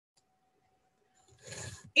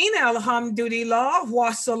In alhamdulillah,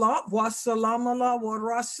 wa salam, wa salam Allah, wa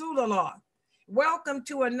rasulallah. Welcome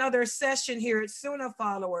to another session here at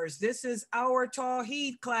Sunnahfollowers. This is our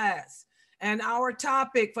Tawheed class. And our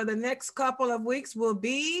topic for the next couple of weeks will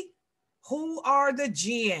be, who are the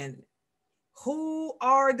Jinn? Who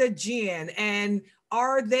are the Jinn? And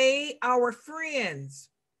are they our friends?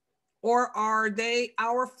 Or are they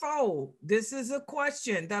our foe? This is a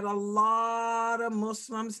question that a lot of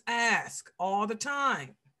Muslims ask all the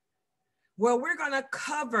time. Well, we're going to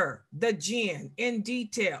cover the Jinn in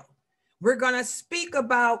detail. We're going to speak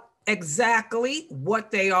about exactly what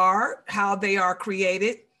they are, how they are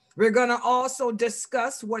created. We're going to also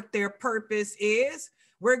discuss what their purpose is.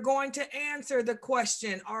 We're going to answer the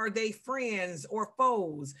question, are they friends or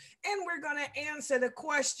foes? And we're going to answer the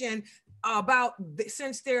question about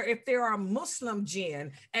if there are Muslim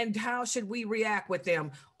Jinn, and how should we react with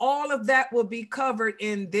them. All of that will be covered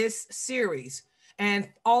in this series. And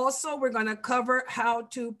also we're going to cover how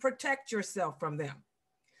to protect yourself from them.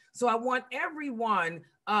 So I want everyone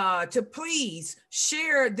to please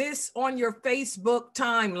share this on your Facebook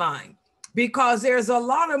timeline, because there's a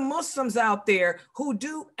lot of Muslims out there who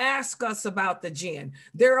do ask us about the Jinn.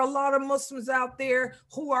 There are a lot of Muslims out there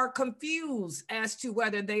who are confused as to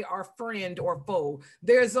whether they are friend or foe.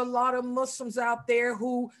 There's a lot of Muslims out there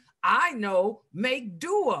who I know make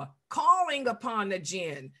dua, calling upon the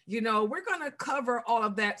Jinn. You know, we're going to cover all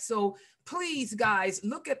of that. So please, guys,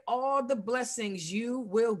 look at all the blessings you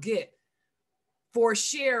will get for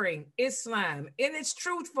sharing Islam in its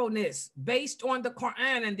truthfulness based on the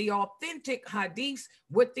Quran and the authentic hadiths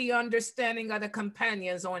with the understanding of the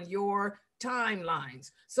companions on your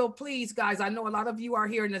timelines. So please, guys, I know a lot of you are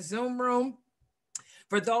here in the Zoom room.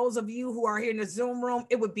 For those of you who are here in the Zoom room,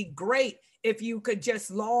 it would be great if you could just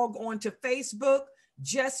log on to Facebook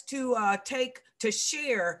just to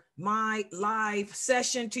share my live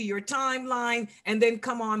session to your timeline, and then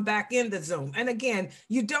come on back in the Zoom. And again,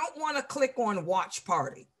 you don't want to click on watch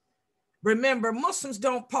party. Remember, Muslims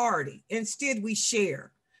don't party. Instead, we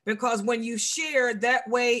share. Because when you share that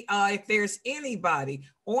way, if there's anybody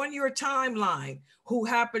on your timeline who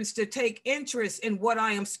happens to take interest in what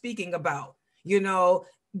I am speaking about, you know,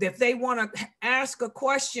 if they want to ask a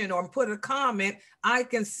question or put a comment, I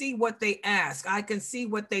can see what they ask. I can see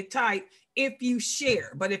what they type if you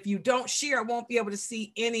share. But if you don't share, I won't be able to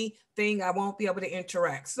see anything. I won't be able to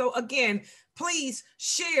interact. So again, please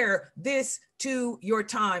share this to your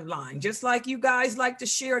timeline. Just like you guys like to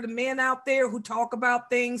share the men out there who talk about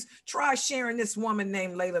things, try sharing this woman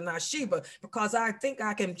named Layla Nashiba, because I think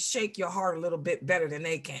I can shake your heart a little bit better than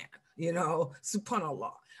they can, you know,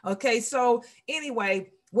 subhanAllah. Okay, so anyway,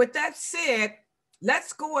 with that said,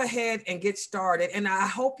 let's go ahead and get started. And I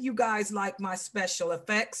hope you guys like my special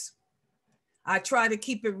effects. I try to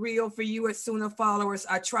keep it real for you as Sunnahfollowers.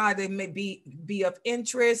 I try to be of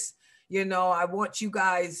interest. You know, I want you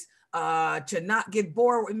guys to not get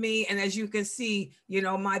bored with me. And as you can see, you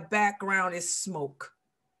know, my background is smoke.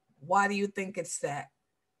 Why do you think it's that?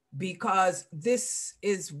 Because this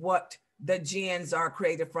is what the jinns are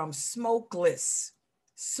created from: smokeless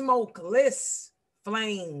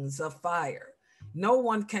flames of fire. No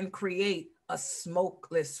one can create a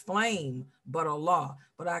smokeless flame but Allah,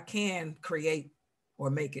 but I can create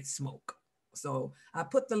or make it smoke. So I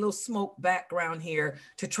put the little smoke background here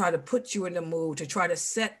to try to put you in the mood, to try to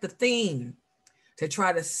set the theme, to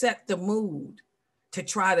try to set the mood, to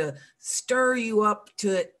try to stir you up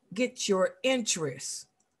to get your interest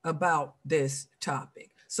about this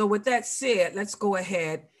topic. So with that said, let's go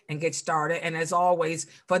ahead and get started. And as always,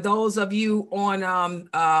 for those of you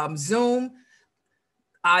on Zoom,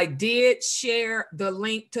 I did share the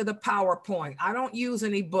link to the PowerPoint. I don't use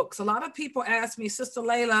any books. A lot of people ask me, Sister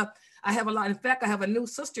Layla, in fact, I have a new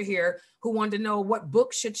sister here who wanted to know what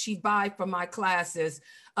books should she buy for my classes.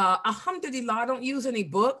 Alhamdulillah, I don't use any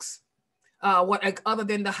books other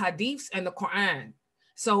than the hadiths and the Quran.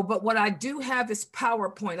 So, but what I do have is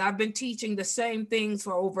PowerPoint. I've been teaching the same things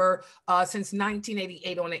for over since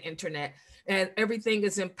 1988 on the internet, and everything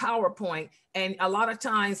is in PowerPoint. And a lot of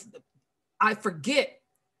times I forget,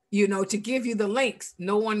 you know, to give you the links.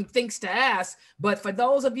 No one thinks to ask, but for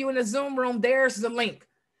those of you in the Zoom room, there's the link.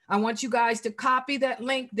 I want you guys to copy that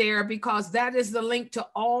link there, because that is the link to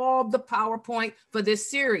all the PowerPoint for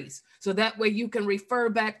this series. So that way you can refer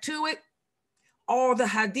back to it. All the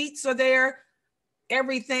hadiths are there.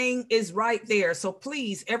 Everything is right there. So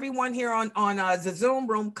please, everyone here on the Zoom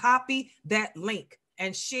room, copy that link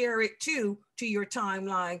and share it to your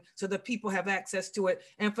timeline so that people have access to it.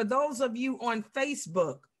 And for those of you on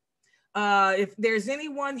Facebook, if there's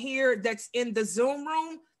anyone here that's in the Zoom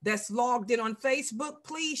room that's logged in on Facebook,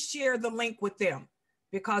 please share the link with them.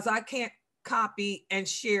 because I can't copy and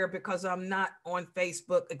share because I'm not on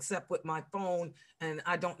Facebook except with my phone, and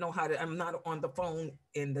I don't know how to, I'm not on the phone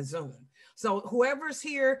in the Zoom. So whoever's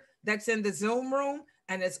here that's in the Zoom room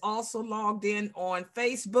and is also logged in on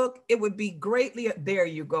Facebook, it would be greatly, there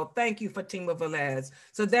you go. Thank you, Fatima Velez.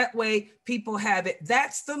 So that way people have it.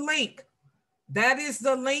 That's the link. That is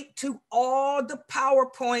the link to all the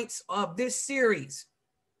PowerPoints of this series.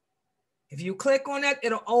 If you click on it,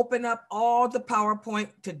 it'll open up all the PowerPoint.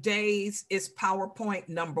 Today's is PowerPoint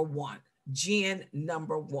number 1, Jinn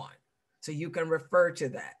number 1. So you can refer to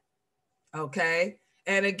that, okay?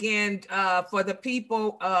 And again, for the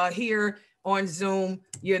people here on Zoom,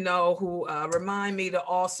 you know, who remind me to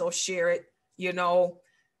also share it, you know.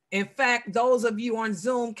 In fact, those of you on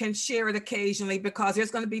Zoom can share it occasionally because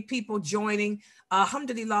there's going to be people joining.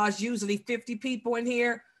 Alhamdulillah, is usually 50 people in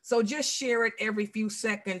here. So just share it every few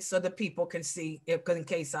seconds so the people can see, in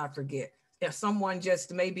case I forget. If someone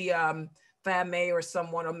just maybe Fame or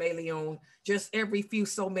someone or Melion, just every few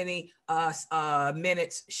so many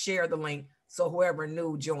minutes, share the link so whoever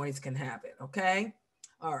new joins can have it, okay?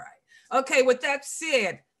 All right. Okay, with that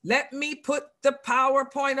said, let me put the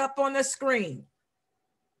PowerPoint up on the screen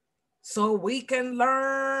so we can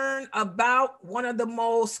learn about one of the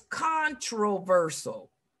most controversial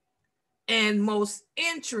and most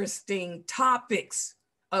interesting topics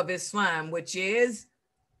of Islam, which is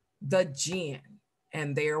the jinn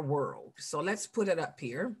and their world. So let's put it up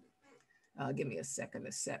here. Give me a second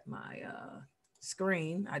to set my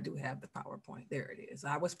screen. I do have the PowerPoint. There it is.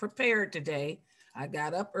 I was prepared today. I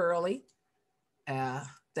got up early.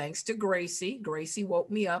 Thanks to Gracie. Gracie woke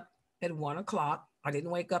me up at 1 o'clock. I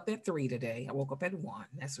didn't wake up at 3 today. I woke up at 1.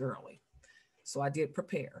 That's early. So I did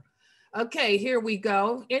prepare. Okay, here we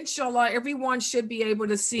go. Inshallah, everyone should be able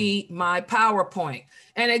to see my PowerPoint.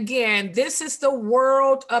 And again, this is the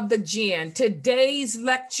world of the jinn. Today's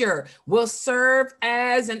lecture will serve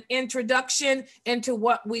as an introduction into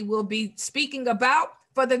what we will be speaking about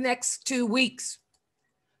for the next 2 weeks.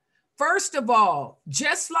 First of all,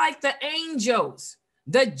 just like the angels,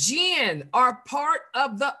 the jinn are part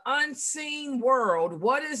of the unseen world.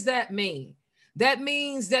 What does that mean? That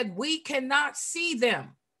means that we cannot see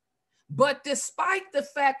them. But despite the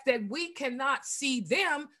fact that we cannot see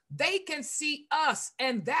them, they can see us.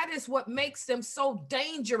 And that is what makes them so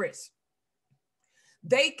dangerous.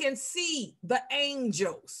 They can see the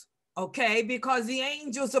angels, okay? Because the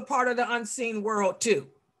angels are part of the unseen world too,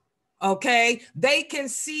 okay? They can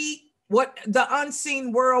see what the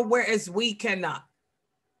unseen world, whereas we cannot.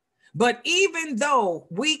 But even though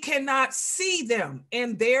we cannot see them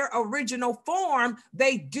in their original form,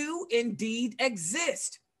 they do indeed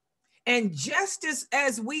exist. And just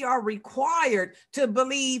as we are required to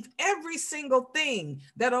believe every single thing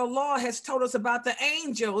that Allah has told us about the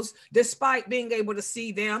angels, despite being able to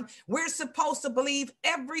see them, we're supposed to believe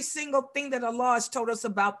every single thing that Allah has told us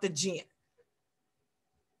about the jinn.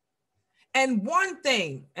 And one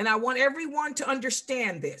thing, and I want everyone to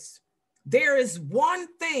understand this, there is one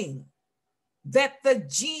thing that the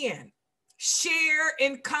jinn share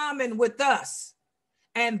in common with us,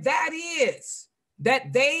 and that is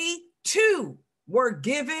that they too were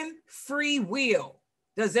given free will.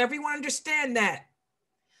 Does everyone understand that?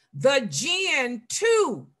 The jinn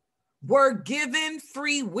too were given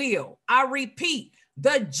free will. I repeat,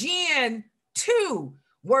 the jinn too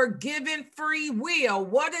were given free will.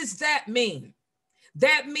 What does that mean?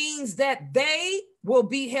 That means that they will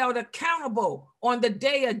be held accountable on the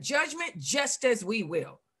day of judgment just as we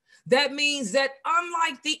will. That means that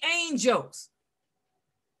unlike the angels,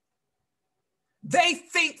 they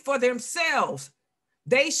think for themselves.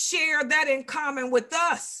 They share that in common with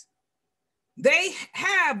us. They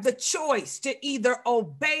have the choice to either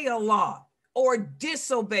obey Allah or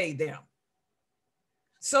disobey them.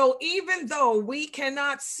 So even though we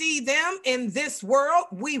cannot see them in this world,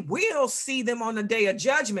 we will see them on the day of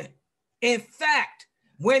judgment. In fact,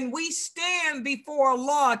 when we stand before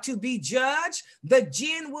Allah to be judged, the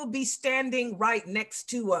jinn will be standing right next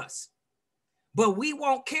to us. But we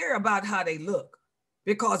won't care about how they look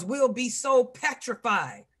because we'll be so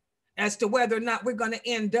petrified as to whether or not we're going to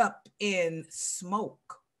end up in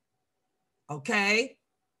smoke. Okay?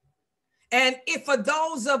 And if for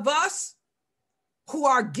those of us who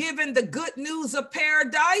are given the good news of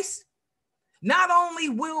paradise, not only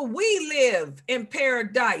will we live in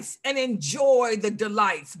paradise and enjoy the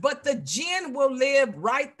delights, but the jinn will live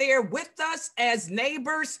right there with us as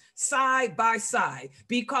neighbors side by side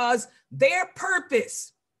because their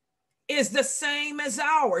purpose is the same as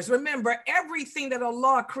ours. Remember, everything that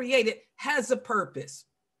Allah created has a purpose.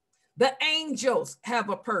 The angels have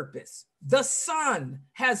a purpose. The sun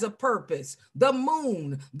has a purpose. The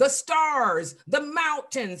moon, the stars, the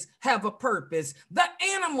mountains have a purpose. The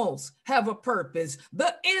animals have a purpose.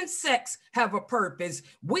 The insects have a purpose.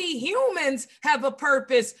 We humans have a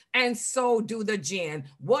purpose, and so do the jinn.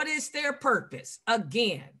 What is their purpose?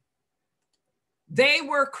 Again, they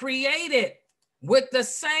were created with the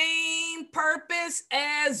same purpose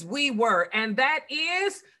as we were, and that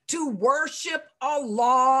is to worship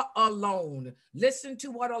Allah alone. Listen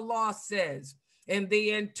to what Allah says in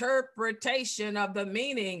the interpretation of the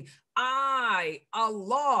meaning. I,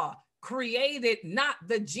 Allah, created not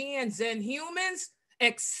the jinns and humans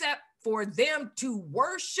except for them to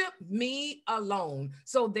worship me alone.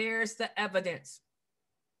 So there's the evidence.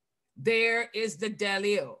 There is the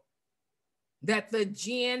dalil that the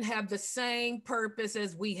jinn have the same purpose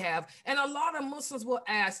as we have. And a lot of Muslims will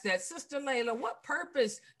ask that, Sister Layla, what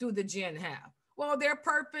purpose do the jinn have? Well, their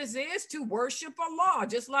purpose is to worship Allah,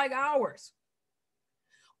 just like ours.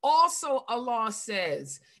 Also, Allah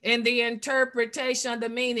says in the interpretation of the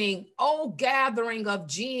meaning, O gathering of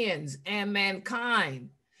jinns and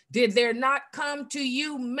mankind, did there not come to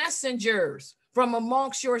you messengers from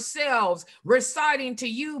amongst yourselves, reciting to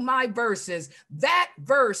you my verses? That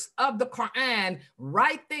verse of the Quran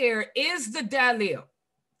right there is the dalil.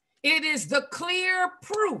 It is the clear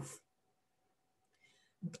proof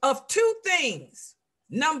of two things.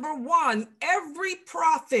 Number one, every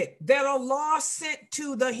prophet that Allah sent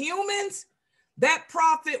to the humans, that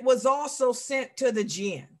prophet was also sent to the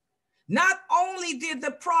jinn. Not only did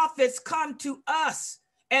the prophets come to us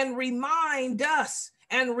and remind us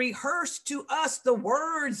and rehearse to us the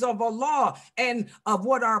words of Allah and of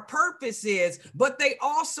what our purpose is, but they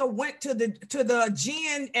also went to the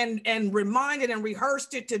jinn and reminded and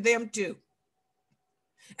rehearsed it to them too.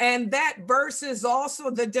 And that verse is also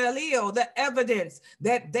the dalil, the evidence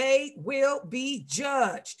that they will be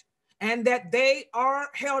judged and that they are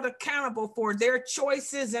held accountable for their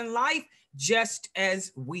choices in life just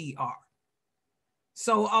as we are.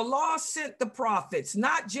 So Allah sent the prophets,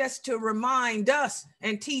 not just to remind us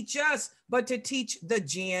and teach us, but to teach the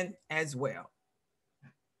jinn as well.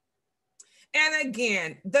 And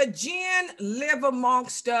again, the jinn live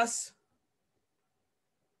amongst us,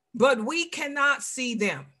 but we cannot see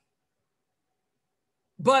them.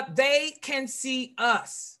 But they can see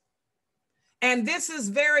us. And this is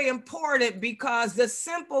very important because the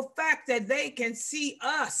simple fact that they can see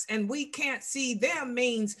us and we can't see them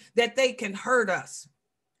means that they can hurt us.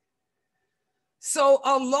 So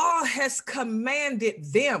Allah has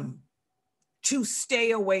commanded them to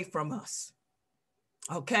stay away from us.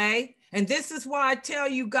 Okay? And this is why I tell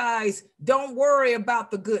you guys, don't worry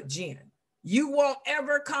about the good jinn. You won't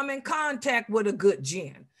ever come in contact with a good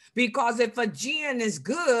jinn, because if a jinn is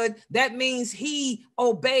good, that means he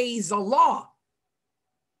obeys Allah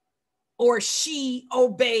or she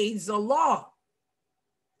obeys Allah.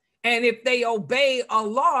 And if they obey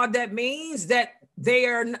Allah, that means that they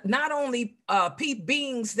are not only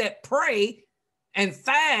beings that pray and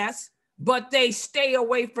fast, but they stay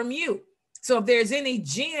away from you. So if there's any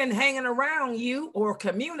jinn hanging around you or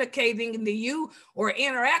communicating to you or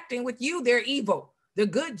interacting with you, they're evil. The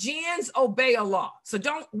good jinns obey Allah. So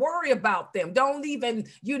don't worry about them. Don't even,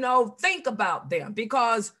 think about them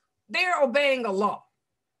because they're obeying Allah.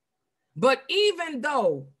 But even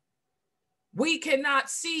though we cannot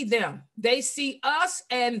see them, they see us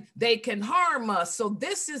and they can harm us. So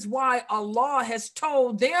this is why Allah has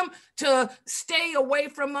told them to stay away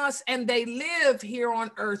from us, and they live here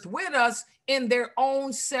on earth with us in their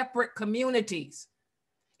own separate communities.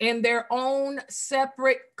 In their own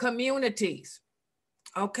separate communities.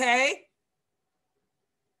 Okay?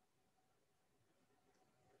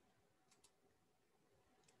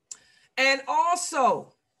 And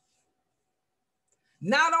also,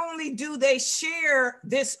 not only do they share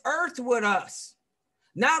this earth with us,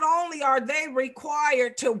 not only are they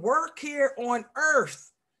required to work here on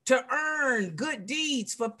earth to earn good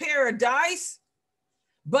deeds for paradise,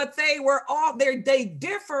 but they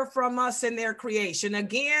differ from us in their creation.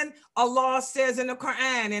 Again, Allah says in the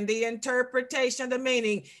Quran, in the interpretation of the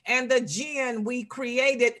meaning, and the jinn we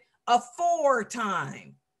created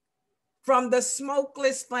aforetime from the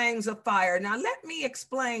smokeless flames of fire. Now, let me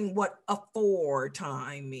explain what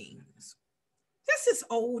aforetime means. This is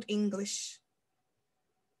old English.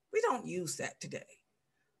 We don't use that today.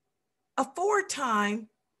 Aforetime,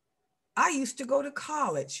 I used to go to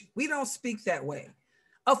college. We don't speak that way.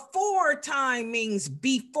 Aforetime means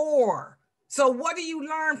before. So what do you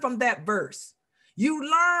learn from that verse? You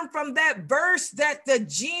learn from that verse that the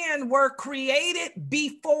jinn were created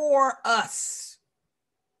before us.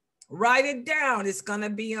 Write it down. It's going to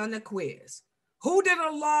be on the quiz. Who did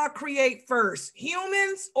Allah create first,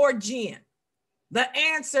 humans or jinn? The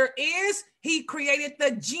answer is he created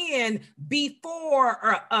the jinn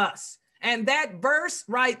before us. And that verse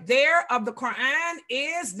right there of the Quran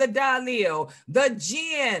is the dalil, the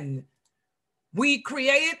jinn. We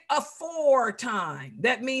created aforetime.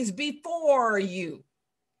 That means before you,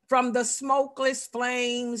 from the smokeless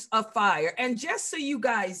flames of fire. And just so you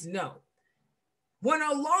guys know, when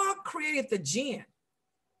Allah created the jinn,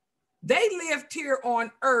 they lived here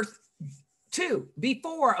on earth too,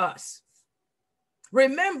 before us.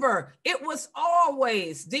 Remember, it was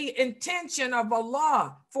always the intention of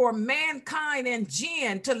Allah for mankind and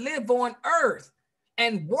jinn to live on earth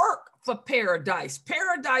and work for paradise.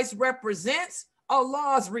 Paradise represents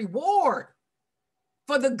Allah's reward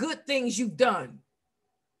for the good things you've done.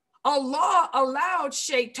 Allah allowed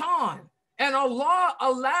Shaitan and Allah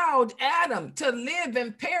allowed Adam to live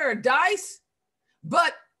in paradise,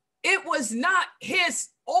 but it was not his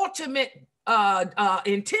ultimate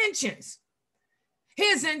intentions.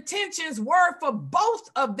 His intentions were for both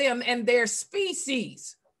of them and their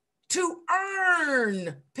species to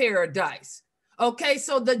earn paradise. Okay,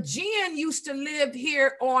 so the jinn used to live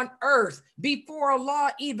here on earth before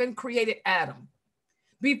Allah even created Adam.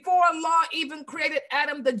 Before Allah even created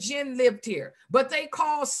Adam, the jinn lived here, but they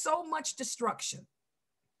caused so much destruction.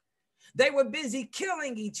 They were busy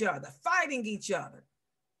killing each other, fighting each other.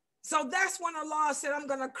 So that's when Allah said, I'm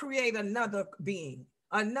going to create another being,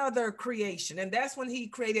 another creation. And that's when he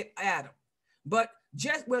created Adam. But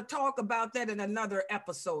we'll talk about that in another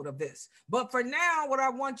episode of this. But for now, what I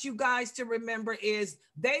want you guys to remember is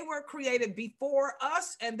they were created before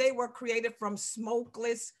us and they were created from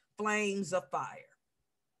smokeless flames of fire.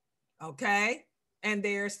 Okay? And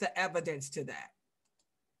there's the evidence to that.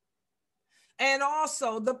 And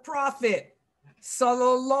also the Prophet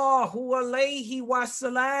Sallallahu Alaihi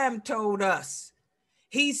Wasallam told us,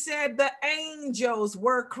 he said the angels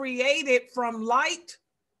were created from light,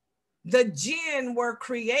 the jinn were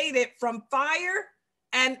created from fire,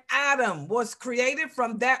 and Adam was created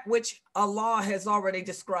from that which Allah has already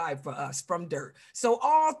described for us, from dirt. So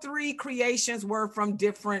all three creations were from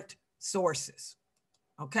different sources.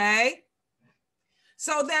 Okay?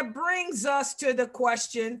 So that brings us to the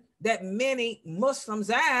question that many Muslims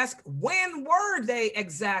ask, when were they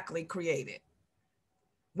exactly created?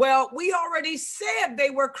 Well, we already said they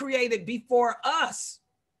were created before us.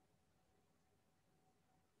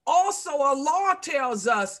 Also, Allah tells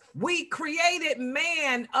us we created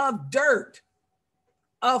man of dirt,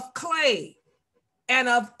 of clay, and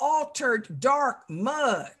of altered dark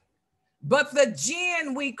mud. But the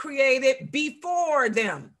jinn we created before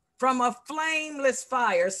them from a flameless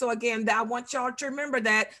fire. So again, I want y'all to remember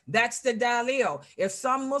that. That's the dalil. If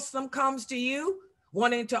some Muslim comes to you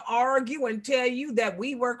wanting to argue and tell you that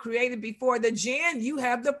we were created before the jinn, you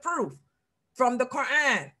have the proof from the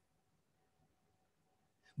Quran.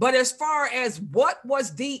 But as far as what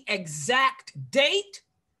was the exact date,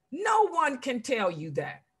 no one can tell you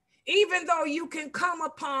that. Even though you can come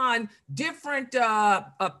upon different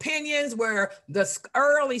opinions where the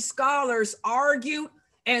early scholars argued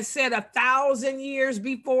and said 1,000 years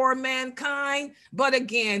before mankind. But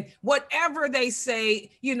again, whatever they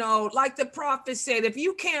say, you know, like the prophet said, if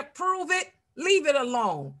you can't prove it, leave it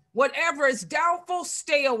alone. Whatever is doubtful,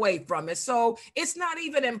 stay away from it. So it's not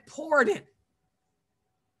even important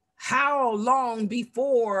how long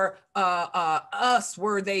before us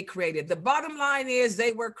were they created. The bottom line is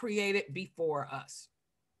they were created before us.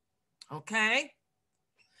 Okay?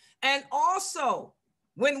 And also,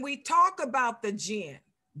 when we talk about the jinn,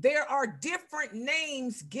 there are different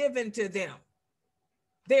names given to them.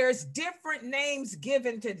 There's different names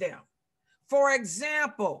given to them. For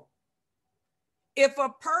example, if a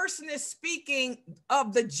person is speaking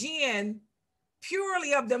of the jinn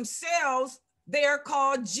purely of themselves, they are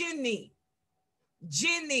called jinni.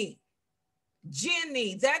 Jinni.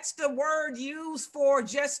 Jinni. That's the word used for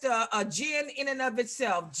just a jinn in and of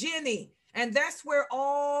itself. Jinni. And that's where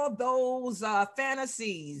all those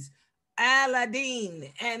fantasies, Aladdin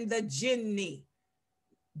and the Jinni.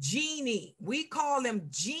 Genie. We call him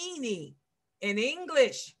genie in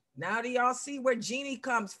English. Now do y'all see where genie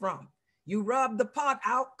comes from? You rub the pot,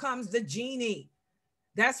 out comes the genie.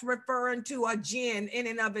 That's referring to a jinn in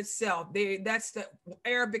and of itself. That's the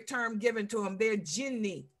Arabic term given to them. They're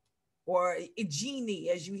jinni or a genie,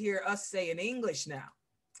 as you hear us say in English now.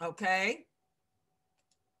 Okay?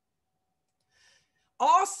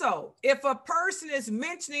 Also, if a person is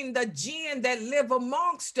mentioning the jinn that live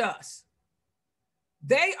amongst us,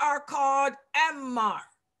 they are called Ammar,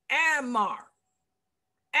 Ammar,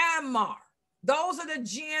 Ammar. Those are the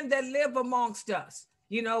jinn that live amongst us.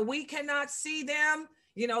 You know, we cannot see them.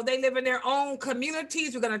 You know, they live in their own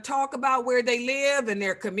communities. We're going to talk about where they live in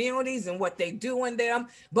their communities and what they do in them.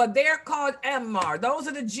 But they're called Ammar. Those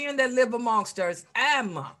are the jinn that live amongst us.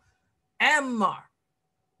 Ammar.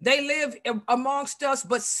 They live amongst us,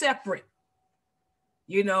 but separate.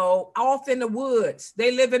 You know, off in the woods.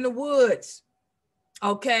 They live in the woods.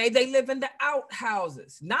 Okay, they live in the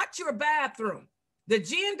outhouses, not your bathroom. The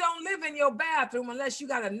jinn don't live in your bathroom unless you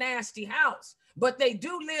got a nasty house, but they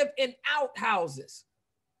do live in outhouses.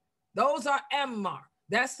 Those are Ammar.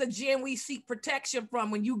 That's the jinn we seek protection from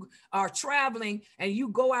when you are traveling and you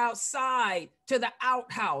go outside to the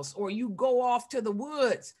outhouse or you go off to the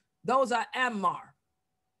woods. Those are Ammar.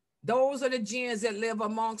 Those are the jinns that live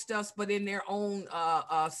amongst us, but in their own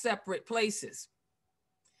separate places.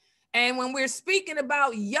 And when we're speaking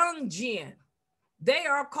about young jinn, they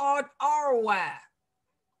are called arwah.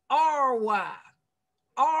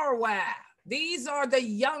 These are the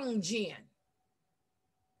young jinn.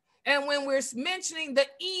 And when we're mentioning the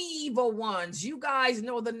evil ones, you guys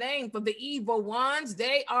know the name for the evil ones.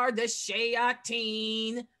 They are the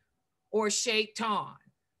shayateen or shaitan.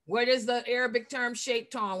 What is the Arabic term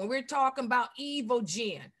shaitan? When we're talking about evil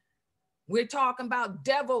jinn, we're talking about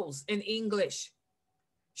devils in English.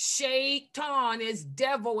 Shaitan is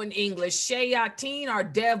devil in English. Shayateen are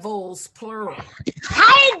devils, plural.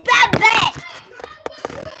 Hey, baby!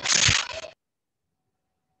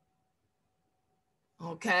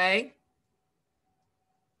 Okay.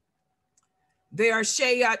 They are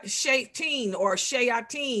shayateen or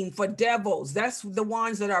shayateen for devils. That's the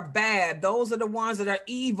ones that are bad. Those are the ones that are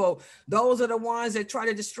evil. Those are the ones that try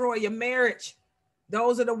to destroy your marriage.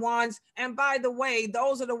 Those are the ones, and by the way,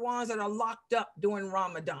 those are the ones that are locked up during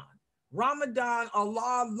Ramadan. Ramadan,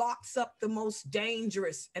 Allah locks up the most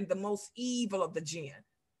dangerous and the most evil of the jinn.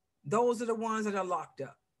 Those are the ones that are locked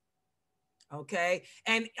up. Okay.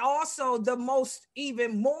 And also the most,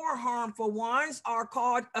 even more harmful ones are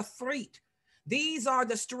called afreet. These are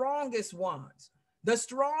the strongest ones. The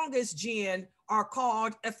strongest jinn are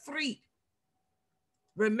called afreet.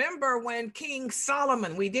 Remember when King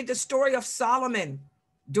Solomon, we did the story of Solomon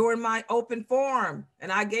during my open forum,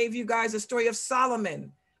 and I gave you guys a story of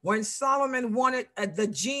Solomon. When Solomon wanted the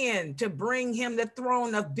jinn to bring him the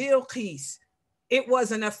throne of Bilqis, it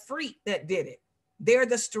was an afreet that did it. They're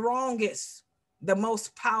the strongest, the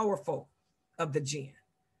most powerful of the jinn.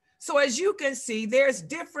 So as you can see, there's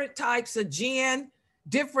different types of jinn,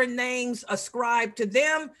 different names ascribed to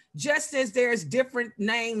them, just as there's different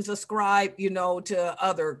names ascribed, you know, to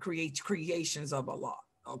other creations of Allah,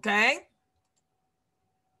 okay?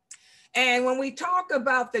 And when we talk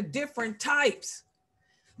about the different types,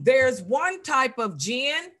 there's one type of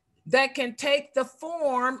jinn that can take the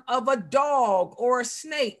form of a dog or a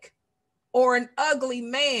snake or an ugly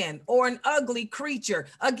man or an ugly creature.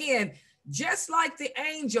 Again, just like the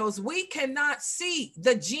angels, we cannot see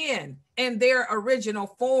the jinn in their original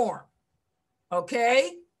form,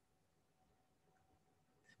 okay?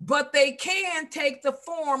 But they can take the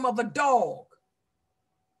form of a dog,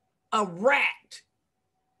 a rat,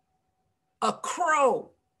 a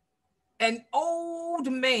crow, an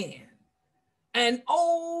old man, an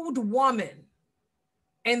old woman,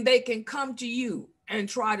 and they can come to you and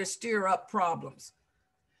try to stir up problems.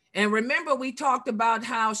 And remember, we talked about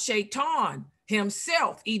how Shaitan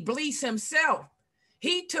himself, Iblis himself,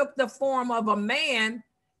 he took the form of a man,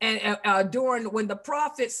 and when the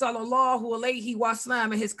Prophet sallallahu alaihi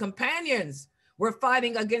wasallam and his companions were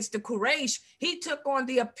fighting against the Quraysh, he took on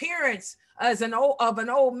the appearance as an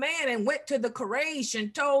old man and went to the Quraysh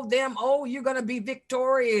and told them, "Oh, you're going to be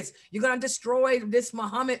victorious. You're going to destroy this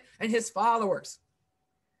Muhammad and his followers."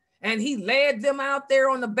 And he led them out there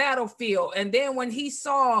on the battlefield. And then when he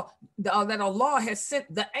saw that Allah had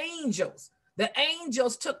sent the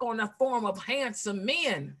angels took on the form of handsome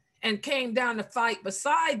men and came down to fight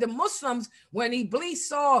beside the Muslims. When Iblis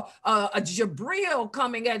saw a Jibril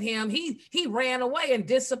coming at him, he ran away and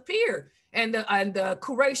disappeared. And the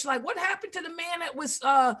Quraysh like, what happened to the man that was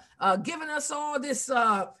giving us all this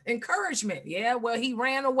encouragement? Yeah, well, he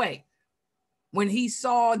ran away when he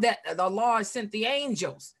saw that the Lord sent the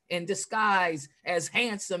angels in disguise as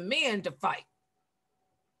handsome men to fight.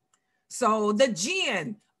 So the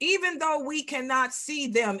jinn, even though we cannot see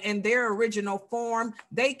them in their original form,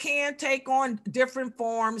 they can take on different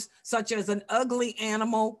forms, such as an ugly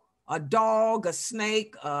animal, a dog, a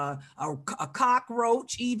snake, a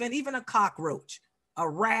cockroach, even a cockroach, a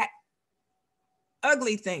rat,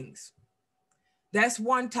 ugly things. That's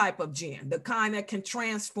one type of jinn, the kind that can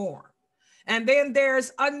transform. And then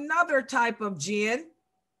there's another type of jinn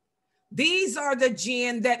These are the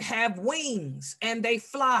jinn that have wings and they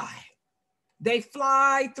fly. They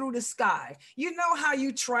fly through the sky. You know how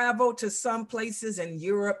you travel to some places in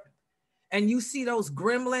Europe and you see those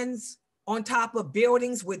gremlins on top of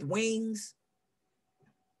buildings with wings?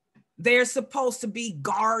 They're supposed to be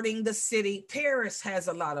guarding the city. Paris has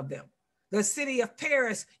a lot of them. The city of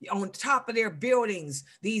Paris, on top of their buildings,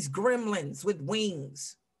 these gremlins with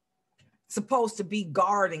wings, supposed to be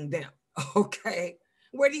guarding them, okay?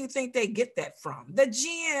 Where do you think they get that from? The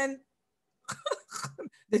jinn.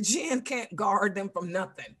 The jinn can't guard them from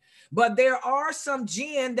nothing. But there are some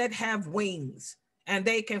jinn that have wings and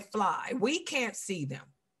they can fly. We can't see them.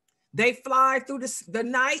 They fly through the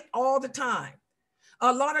night all the time.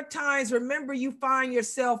 A lot of times, remember, you find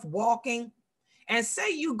yourself walking and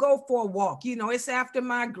say you go for a walk. You know, it's after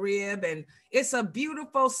Maghrib and it's a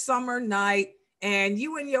beautiful summer night and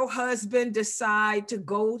you and your husband decide to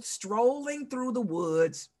go strolling through the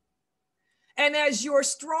woods. And as you're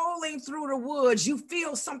strolling through the woods, you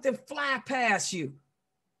feel something fly past you.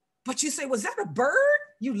 But you say, was that a bird?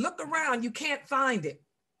 You look around, you can't find it.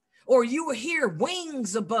 Or you will hear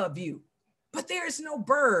wings above you, but there's no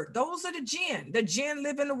bird. Those are the jinn. The jinn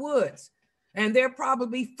live in the woods and they're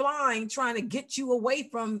probably flying, trying to get you away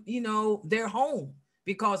from, you know, their home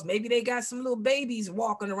because maybe they got some little babies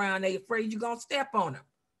walking around. They're afraid you're going to step on them.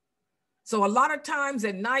 So a lot of times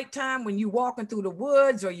at nighttime, when you're walking through the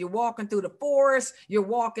woods or you're walking through the forest, you're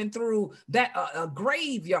walking through that a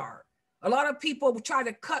graveyard. A lot of people try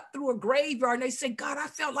to cut through a graveyard and they say, God, I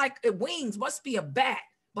felt like wings, must be a bat,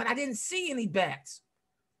 but I didn't see any bats.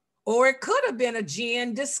 Or it could have been a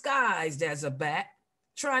jinn disguised as a bat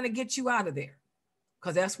trying to get you out of there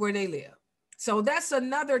because that's where they live. So that's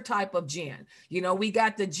another type of jinn. You know, we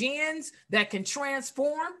got the jinns that can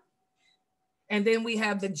transform. And then we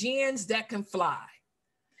have the jinns that can fly.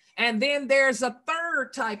 And then there's a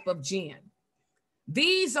third type of jinn.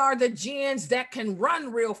 These are the jinns that can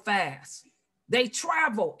run real fast. They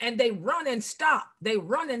travel and they run and stop. They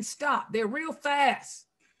run and stop. They're real fast.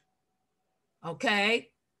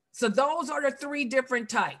 Okay. So those are the three different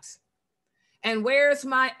types. And where's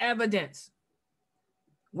my evidence?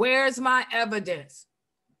 Where's my evidence?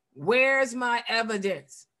 Where's my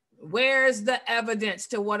evidence? Where's the evidence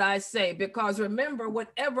to what I say? Because remember,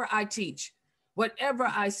 whatever I teach, whatever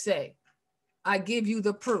I say, I give you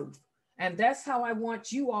the proof. And that's how I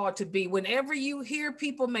want you all to be. Whenever you hear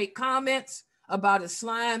people make comments about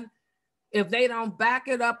Islam, if they don't back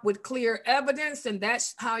it up with clear evidence, and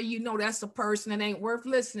that's how you know that's a person that ain't worth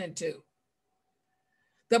listening to.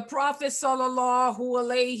 The Prophet sallallahu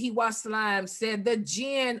alaihi wasallam said the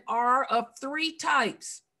jinn are of three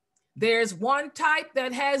types. There's one type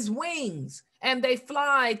that has wings and they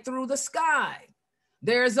fly through the sky.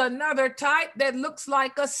 There's another type that looks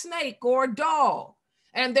like a snake or a dog.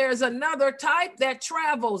 And there's another type that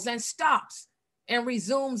travels and stops and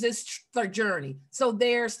resumes its journey. So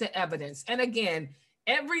there's the evidence. And again,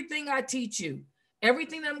 everything I teach you,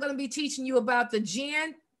 everything I'm going to be teaching you about the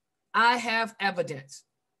jinn, I have evidence.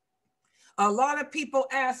 A lot of people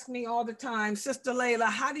ask me all the time, Sister Layla,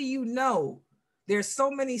 how do you know? There's so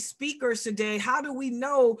many speakers today. How do we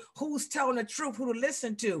know who's telling the truth, who to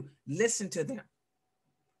listen to? Listen to them.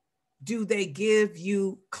 Do they give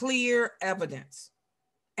you clear evidence?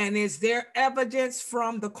 And is there evidence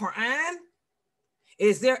from the Quran?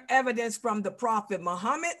 Is there evidence from the Prophet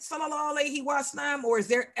Muhammad sallallahu alaihi wasallam, or is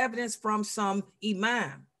there evidence from some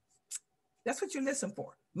imam? That's what you listen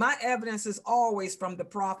for. My evidence is always from the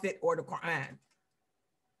Prophet or the Quran.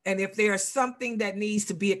 And if there's something that needs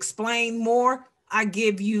to be explained more, I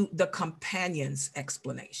give you the companion's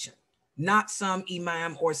explanation, not some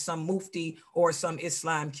imam or some mufti or some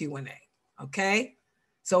Islam Q&A, okay?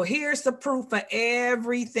 So here's the proof for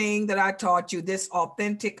everything that I taught you, this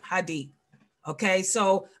authentic hadith, okay?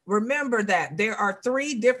 So remember that there are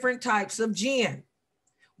three different types of jinn.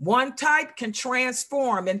 One type can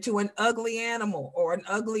transform into an ugly animal or an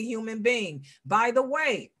ugly human being. By the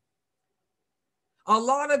way, a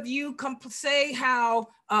lot of you say how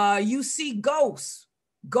you see ghosts.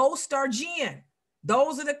 Ghosts are jinn.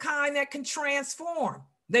 Those are the kind that can transform.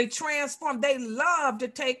 They transform. They love to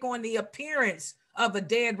take on the appearance of a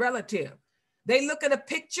dead relative. They look at a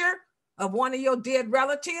picture of one of your dead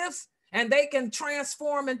relatives and they can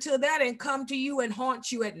transform into that and come to you and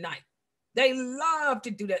haunt you at night. They love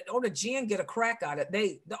to do that. Oh, the jinn get a crack out of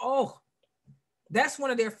it. That's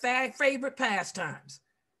one of their favorite pastimes.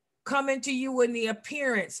 Coming to you in the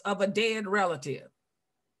appearance of a dead relative.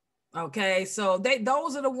 Okay, so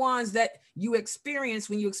those are the ones that you experience.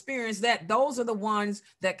 When you experience that, those are the ones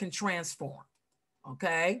that can transform.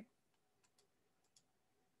 Okay.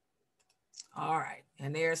 All right.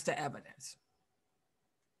 And there's the evidence.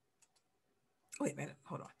 Wait a minute.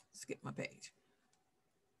 Hold on. Skip my page.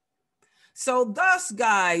 So thus,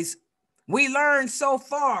 guys, we learned so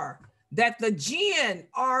far that the jinn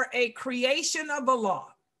are a creation of Allah.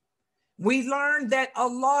 We learned that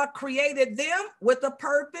Allah created them with a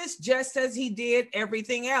purpose, just as he did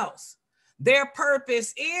everything else. Their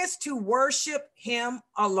purpose is to worship him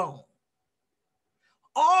alone.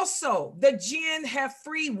 Also, the jinn have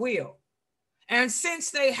free will. And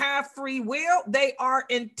since they have free will, they are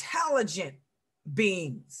intelligent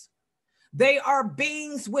beings. They are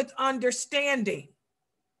beings with understanding.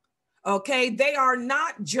 Okay, they are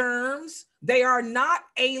not germs. They are not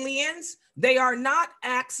aliens. They are not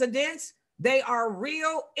accidents. They are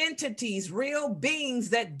real entities, real beings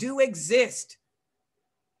that do exist.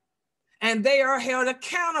 And they are held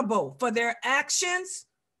accountable for their actions.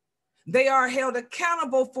 They are held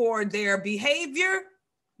accountable for their behavior,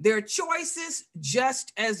 their choices,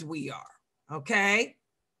 just as we are. Okay?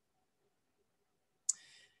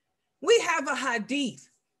 We have a hadith,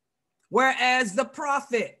 whereas the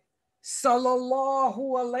Prophet sallallahu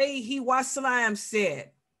alaihi wasallam said,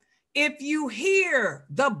 if you hear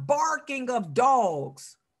the barking of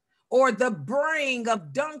dogs or the braying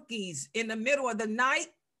of donkeys in the middle of the night,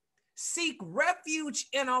 seek refuge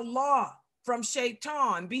in Allah from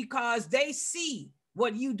shaitan, because they see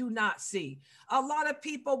what you do not see. A lot of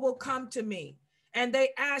people will come to me and they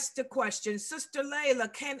ask the question, Sister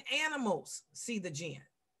Layla, can animals see the jinn?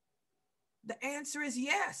 The answer is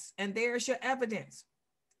yes, and there's your evidence.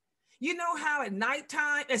 You know how at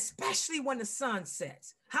nighttime, especially when the sun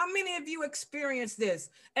sets, how many of you experience this?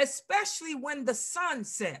 Especially when the sun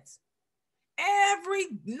sets. Every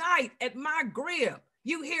night at my crib,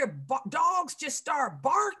 you hear dogs just start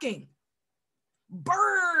barking.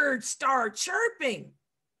 Birds start chirping.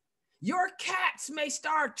 Your cats may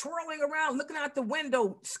start twirling around, looking out the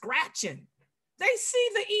window, scratching. They see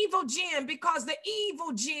the evil jinn because the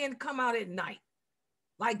evil jinn come out at night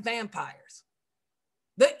like vampires.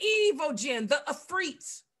 The evil jinn, the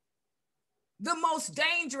afrits, the most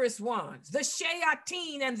dangerous ones, the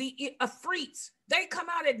shayateen and the afrits, they come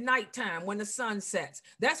out at nighttime when the sun sets.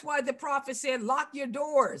 That's why the Prophet said, lock your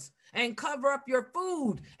doors and cover up your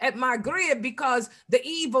food at Maghrib, because the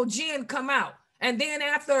evil jinn come out. And then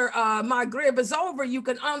after Maghrib is over, you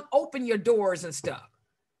can open your doors and stuff.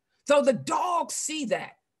 So the dogs see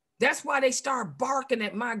that. That's why they start barking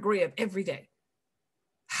at Maghrib every day,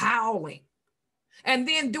 howling. And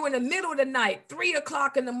then during the middle of the night, 3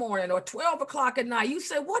 o'clock in the morning or 12 o'clock at night, you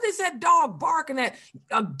say, what is that dog barking at?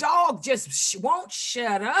 A dog just won't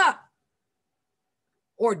shut up.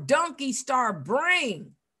 Or donkeys start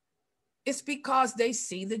braying. It's because they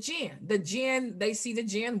see the jinn. They see the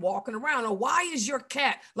jinn walking around. Or why is your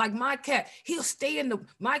cat, like my cat,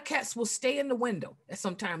 my cats will stay in the window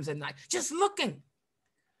sometimes at night, just looking.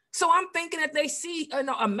 So I'm thinking that they see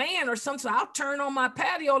a man or something. So I'll turn on my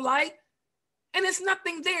patio light and it's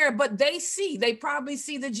nothing there, but they probably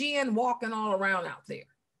see the jinn walking all around out there.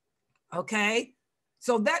 Okay.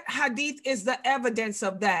 So that hadith is the evidence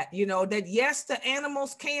of that, that yes, the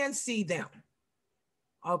animals can see them.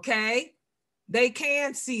 Okay. They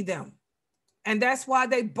can see them. And that's why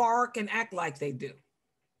they bark and act like they do.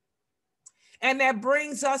 And that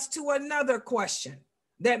brings us to another question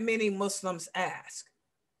that many Muslims ask.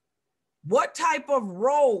 What type of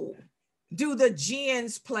role do the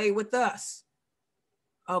jinns play with us?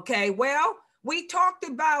 Okay, well, we talked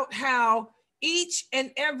about how each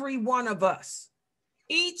and every one of us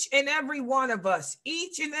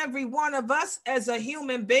as a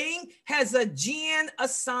human being has a jinn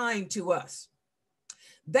assigned to us.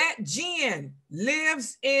 That jinn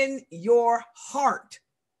lives in your heart.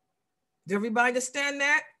 Does everybody understand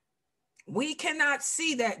that? We cannot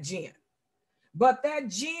see that jinn, but that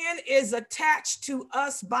jinn is attached to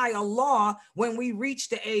us by Allah when we reach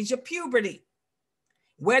the age of puberty.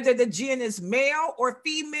 Whether the jinn is male or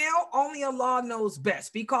female, only Allah knows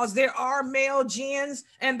best, because there are male jinns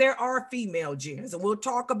and there are female jinns. And we'll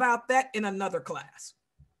talk about that in another class.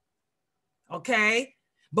 Okay?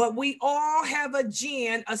 But we all have a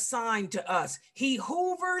jinn assigned to us. He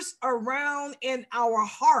hovers around in our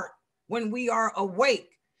heart when we are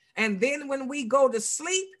awake. And then when we go to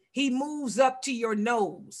sleep, he moves up to your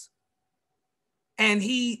nose. And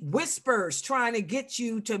he whispers, trying to get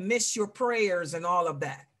you to miss your prayers and all of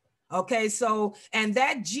that. Okay, so, and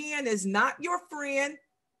that jinn is not your friend.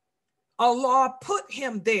 Allah put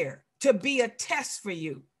him there to be a test for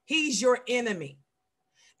you. He's your enemy.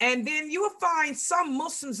 And then you'll find some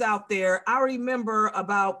Muslims out there. I remember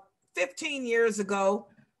about 15 years ago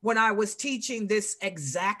when I was teaching this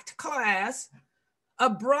exact class, a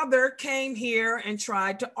brother came here and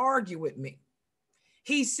tried to argue with me.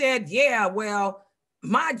 He said, yeah, well,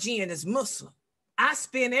 my jinn is Muslim. I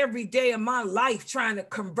spend every day of my life trying to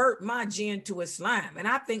convert my jinn to Islam, and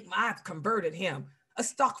I think I've converted him.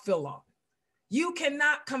 Astaghfirullah. You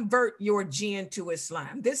cannot convert your jinn to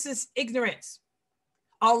Islam. This is ignorance.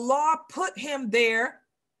 Allah put him there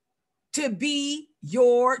to be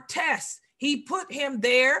your test. He put him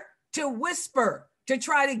there to whisper, to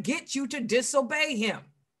try to get you to disobey him.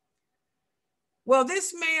 Well,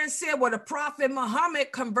 this man said, well, the Prophet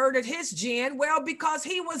Muhammad converted his jinn. Well, because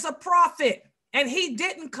he was a prophet and he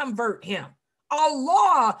didn't convert him.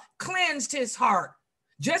 Allah cleansed his heart,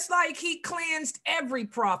 just like he cleansed every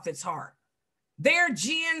prophet's heart. Their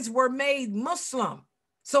jinns were made Muslim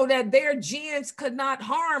so that their jinns could not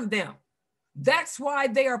harm them. That's why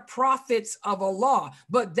they are prophets of Allah,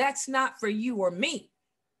 but that's not for you or me.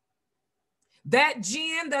 That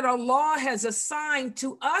jinn that Allah has assigned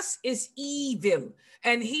to us is evil,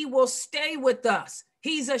 and he will stay with us.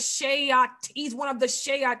 He's a shayat. He's one of the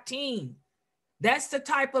shayateen. That's the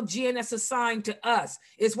type of jinn that's assigned to us.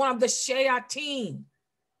 It's one of the shayateen.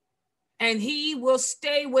 And he will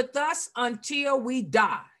stay with us until we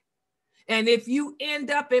die. And if you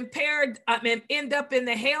end up in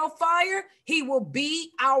the hellfire, he will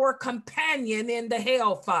be our companion in the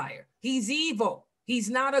hellfire. He's evil.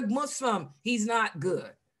 He's not a Muslim. He's not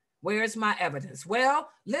good. Where's my evidence? Well,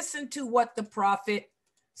 listen to what the Prophet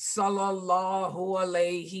sallallahu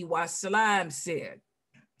alaihi wasallam said.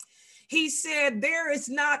 He said, there is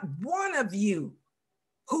not one of you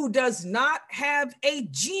who does not have a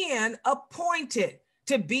jinn appointed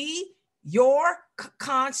to be your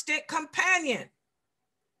constant companion.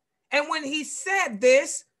 And when he said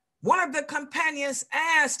this, one of the companions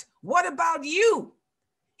asked, what about you?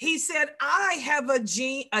 He said, I have a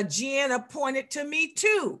jinn appointed to me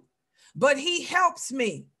too, but he helps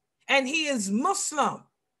me and he is Muslim.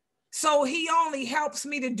 So he only helps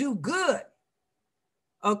me to do good.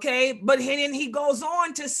 Okay, but then he goes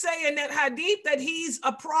on to say in that hadith that he's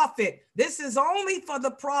a prophet. This is only for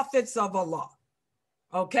the prophets of Allah.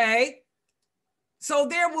 Okay, so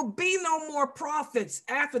there will be no more prophets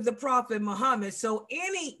after the Prophet Muhammad. So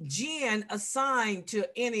any jinn assigned to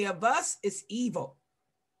any of us is evil.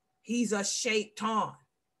 He's a shaitan.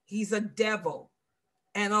 He's a devil.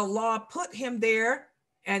 And Allah put him there,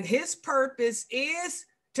 and his purpose is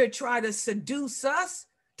to try to seduce us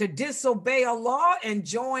to disobey Allah and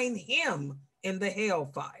join him in the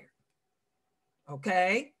hellfire.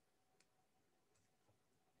 Okay?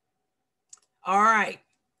 All right.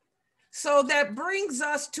 So that brings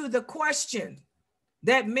us to the question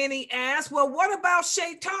that many ask, well, what about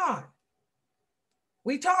shaitan?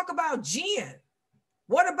 We talk about jinn.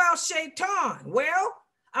 What about shaitan? Well,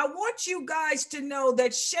 I want you guys to know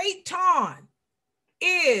that shaitan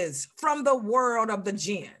is from the world of the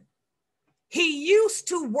jinn. He used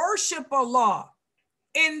to worship Allah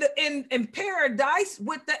in paradise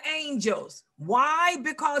with the angels. Why?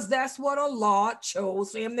 Because that's what Allah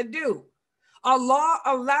chose him to do. Allah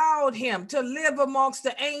allowed him to live amongst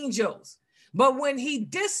the angels. But when he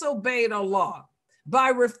disobeyed Allah by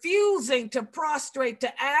refusing to prostrate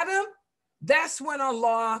to Adam, that's when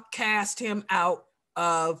Allah cast him out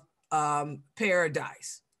of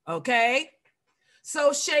paradise. Okay?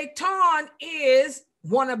 So shaitan is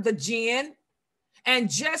one of the jinn.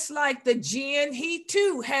 And just like the jinn, he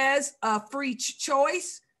too has a free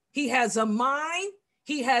choice. He has a mind.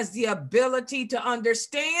 He has the ability to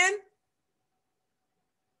understand.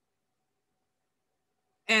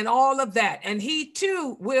 And all of that. And he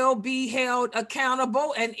too will be held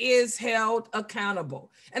accountable and is held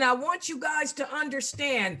accountable. And I want you guys to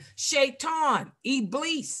understand, shaitan,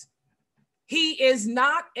 Iblis, he is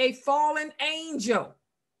not a fallen angel.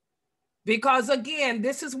 Because again,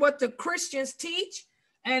 this is what the Christians teach.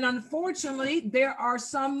 And unfortunately, there are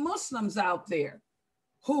some Muslims out there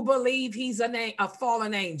who believe he's a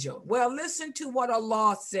fallen angel. Well, listen to what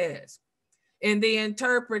Allah says in the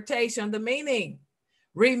interpretation, the meaning.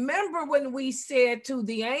 Remember when we said to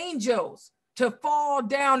the angels to fall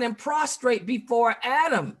down and prostrate before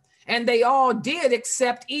Adam, and they all did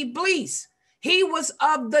except Iblis. He was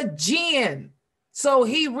of the jinn. So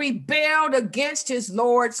he rebelled against his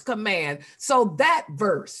Lord's command. So that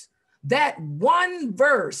verse, that one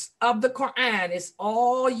verse of the Quran is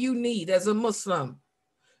all you need as a Muslim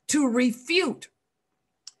to refute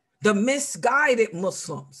the misguided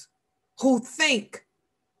Muslims who think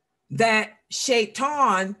that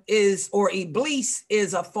shaitan is, or Iblis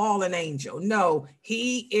is, a fallen angel. No,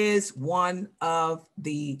 he is one of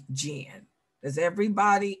the jinn. Does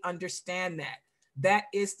everybody understand that? That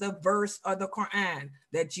is the verse of the Quran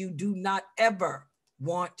that you do not ever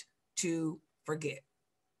want to forget.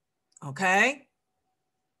 Okay?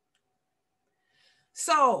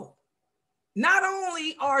 So, not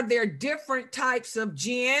only are there different types of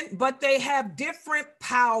jinn, but they have different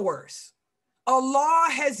powers. Allah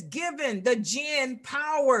has given the jinn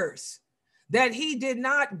powers that he did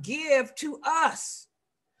not give to us.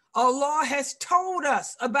 Allah has told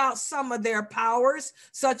us about some of their powers,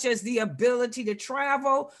 such as the ability to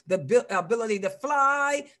travel, the ability to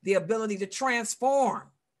fly, the ability to transform.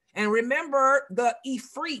 And remember, the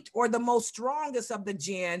Ifrit, or the most strongest of the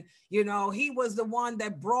jinn, you know, he was the one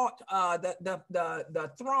that brought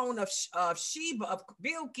the throne of Sheba, of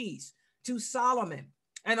Bilqis, to Solomon.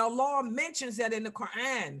 And Allah mentions that in the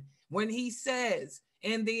Quran when he says,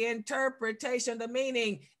 in the interpretation, the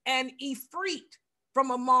meaning, an Ifrit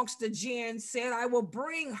from amongst the jinn said, I will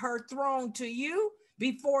bring her throne to you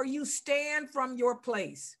before you stand from your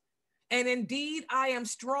place. And indeed, I am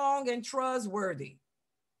strong and trustworthy.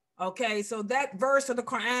 Okay, so that verse of the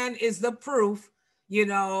Quran is the proof, you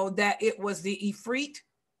know, that it was the Ifrit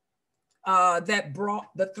that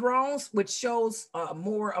brought the thrones, which shows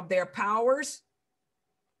more of their powers.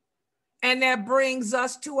 And that brings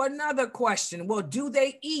us to another question. Well, do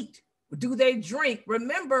they eat? Do they drink?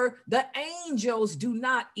 Remember, the angels do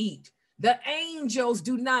not eat. The angels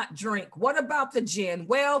do not drink. What about the jinn?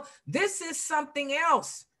 Well, this is something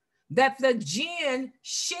else that the jinn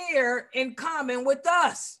share in common with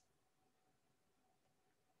us.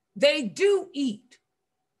 They do eat.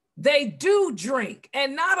 They do drink.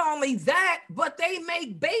 And not only that, but they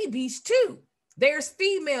make babies too. There's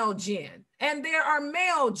female jinn and there are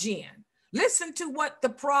male jinn. Listen to what the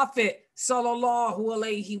Prophet sallallahu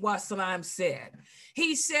alaihi wasallam said.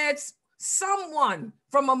 He said, someone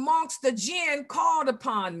from amongst the jinn called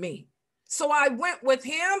upon me. So I went with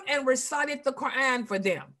him and recited the Quran for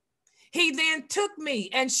them. He then took me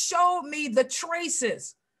and showed me the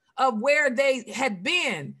traces of where they had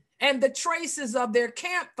been and the traces of their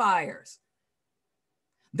campfires.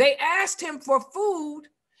 They asked him for food,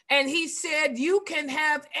 and he said, you can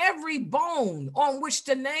have every bone on which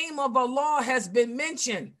the name of Allah has been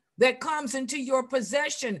mentioned that comes into your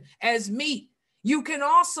possession as meat. You can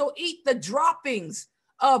also eat the droppings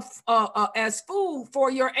of as food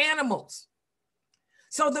for your animals.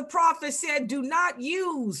 So the Prophet said, do not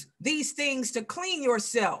use these things to clean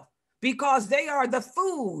yourself, because they are the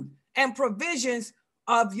food and provisions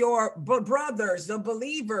of your brothers, the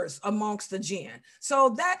believers amongst the jinn. So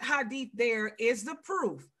that hadith there is the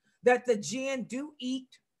proof that the jinn do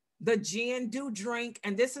eat, the jinn do drink,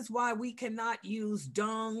 and this is why we cannot use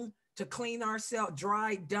dung to clean ourselves,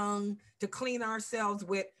 dry dung to clean ourselves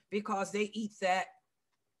with, because they eat that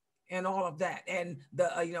and all of that, and the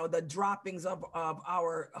you know, the droppings of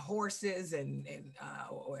our horses and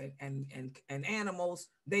animals,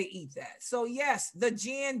 they eat that. So yes, the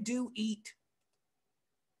jinn do eat.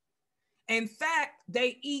 In fact,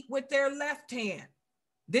 they eat with their left hand.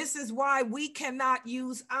 This is why we cannot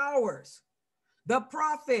use ours. The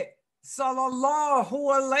Prophet sallallahu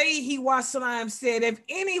alaihi wasallam said, if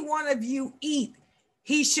any one of you eat,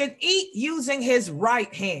 he should eat using his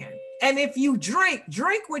right hand. And if you drink,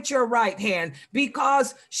 drink with your right hand,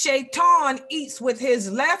 because Shaitan eats with his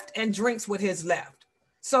left and drinks with his left.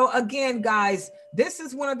 So again, guys, this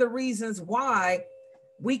is one of the reasons why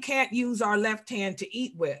we can't use our left hand to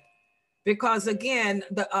eat with. Because again,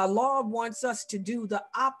 the Allah wants us to do the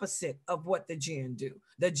opposite of what the jinn do.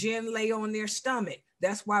 The jinn lay on their stomach.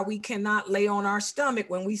 That's why we cannot lay on our stomach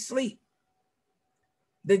when we sleep.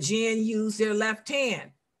 The jinn use their left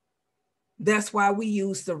hand. That's why we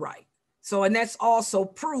use the right. So, and that's also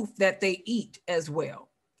proof that they eat as well.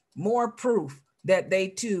 More proof that they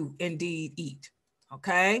too indeed eat.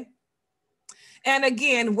 Okay. And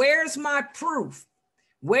again, where's my proof?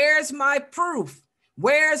 Where's my proof?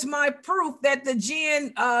 Where's my proof that the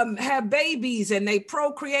jinn have babies and they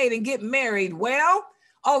procreate and get married? Well,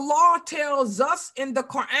 Allah tells us in the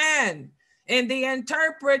Quran, in the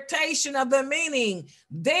interpretation of the meaning,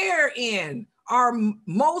 therein are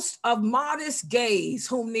most of modest gays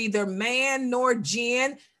whom neither man nor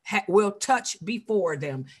jinn will touch before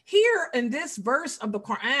them. Here in this verse of the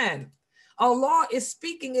Quran, Allah is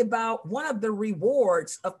speaking about one of the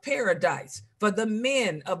rewards of paradise for the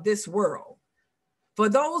men of this world. For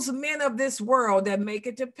those men of this world that make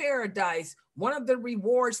it to paradise, one of the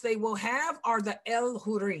rewards they will have are the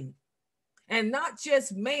al-Hurin. And not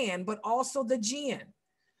just man, but also the jinn.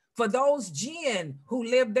 For those jinn who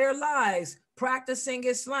lived their lives practicing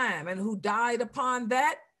Islam and who died upon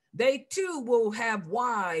that, they too will have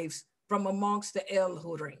wives from amongst the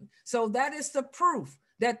al-Hurin. So that is the proof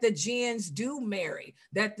that the jinns do marry,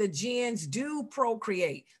 that the jinns do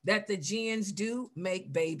procreate, that the jinns do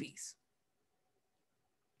make babies.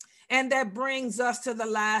 And that brings us to the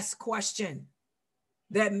last question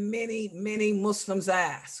that many Muslims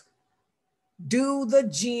ask. Do the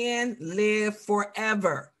jinn live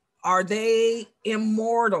forever? Are they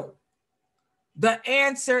immortal? The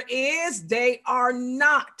answer is they are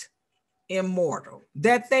not immortal,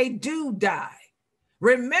 that they do die.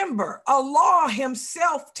 Remember, Allah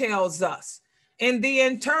himself tells us in the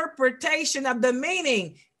interpretation of the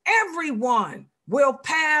meaning, everyone will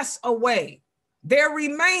pass away. There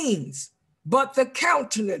remains but the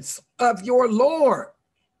countenance of your Lord.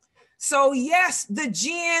 So yes, the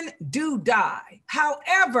jinn do die.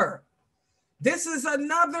 However, this is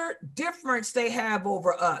another difference they have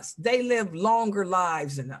over us. They live longer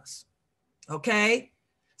lives than us, okay?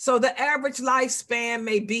 So the average lifespan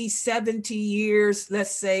may be 70 years, let's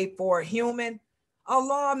say, for a human.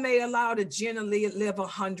 Allah may allow the jinn to live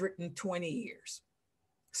 120 years.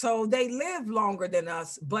 So they live longer than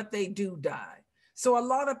us, but they do die. So a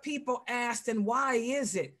lot of people asked, and why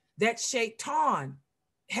is it that Shaitan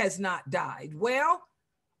has not died? Well,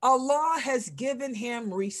 Allah has given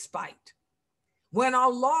him respite. When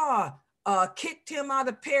Allah kicked him out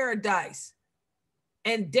of paradise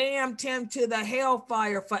and damned him to the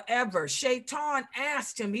hellfire forever, Shaitan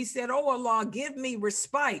asked him, he said, oh Allah, give me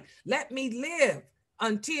respite. Let me live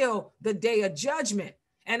until the day of judgment.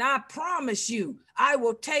 And I promise you, I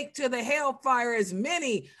will take to the hellfire as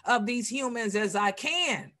many of these humans as I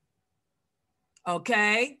can.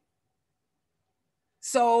 Okay?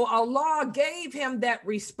 So Allah gave him that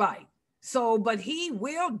respite. So, but he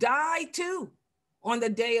will die too on the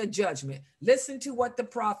day of judgment. Listen to what the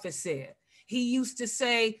prophet said. He used to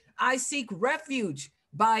say, I seek refuge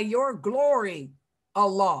by your glory,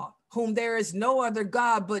 Allah, whom there is no other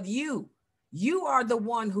God but you. You are the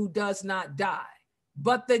one who does not die.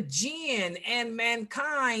 But the jinn and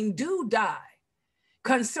mankind do die.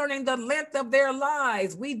 Concerning the length of their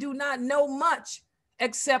lives, we do not know much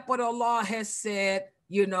except what Allah has said.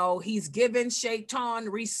 You know, he's given Shaitan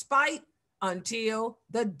respite until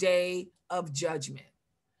the day of judgment.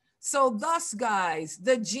 So thus, guys,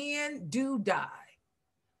 the jinn do die,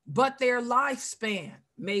 but their lifespan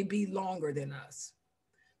may be longer than us.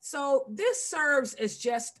 So this serves as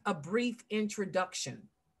just a brief introduction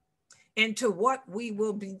into what we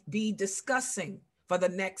will be discussing for the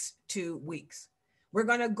next 2 weeks. We're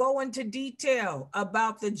going to go into detail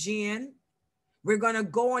about the jinn. We're going to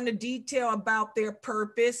go into detail about their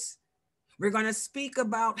purpose. We're going to speak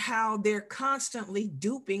about how they're constantly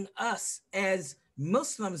duping us as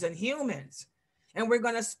Muslims and humans. And we're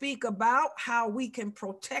going to speak about how we can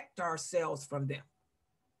protect ourselves from them.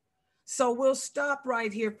 So we'll stop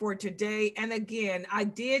right here for today. And again, I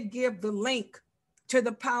did give the link to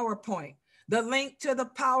the PowerPoint. The link to the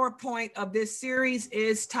PowerPoint of this series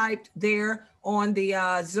is typed there on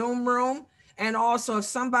the Zoom room. And also if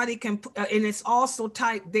somebody can, and it's also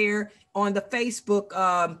typed there on the Facebook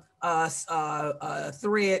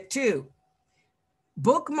thread too.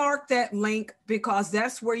 Bookmark that link because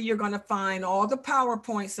that's where you're going to find all the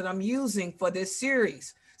PowerPoints that I'm using for this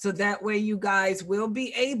series. So that way you guys will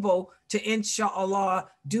be able to, inshallah,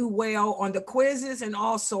 do well on the quizzes and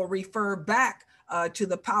also refer back to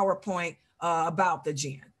the PowerPoint about the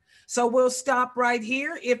jinn. So we'll stop right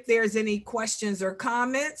here. If there's any questions or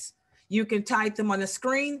comments, you can type them on the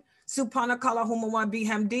screen. Subhanakallahumma wa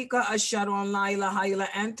bihamdika ashhadu an la ilaha illa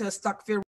anta astaghfiruka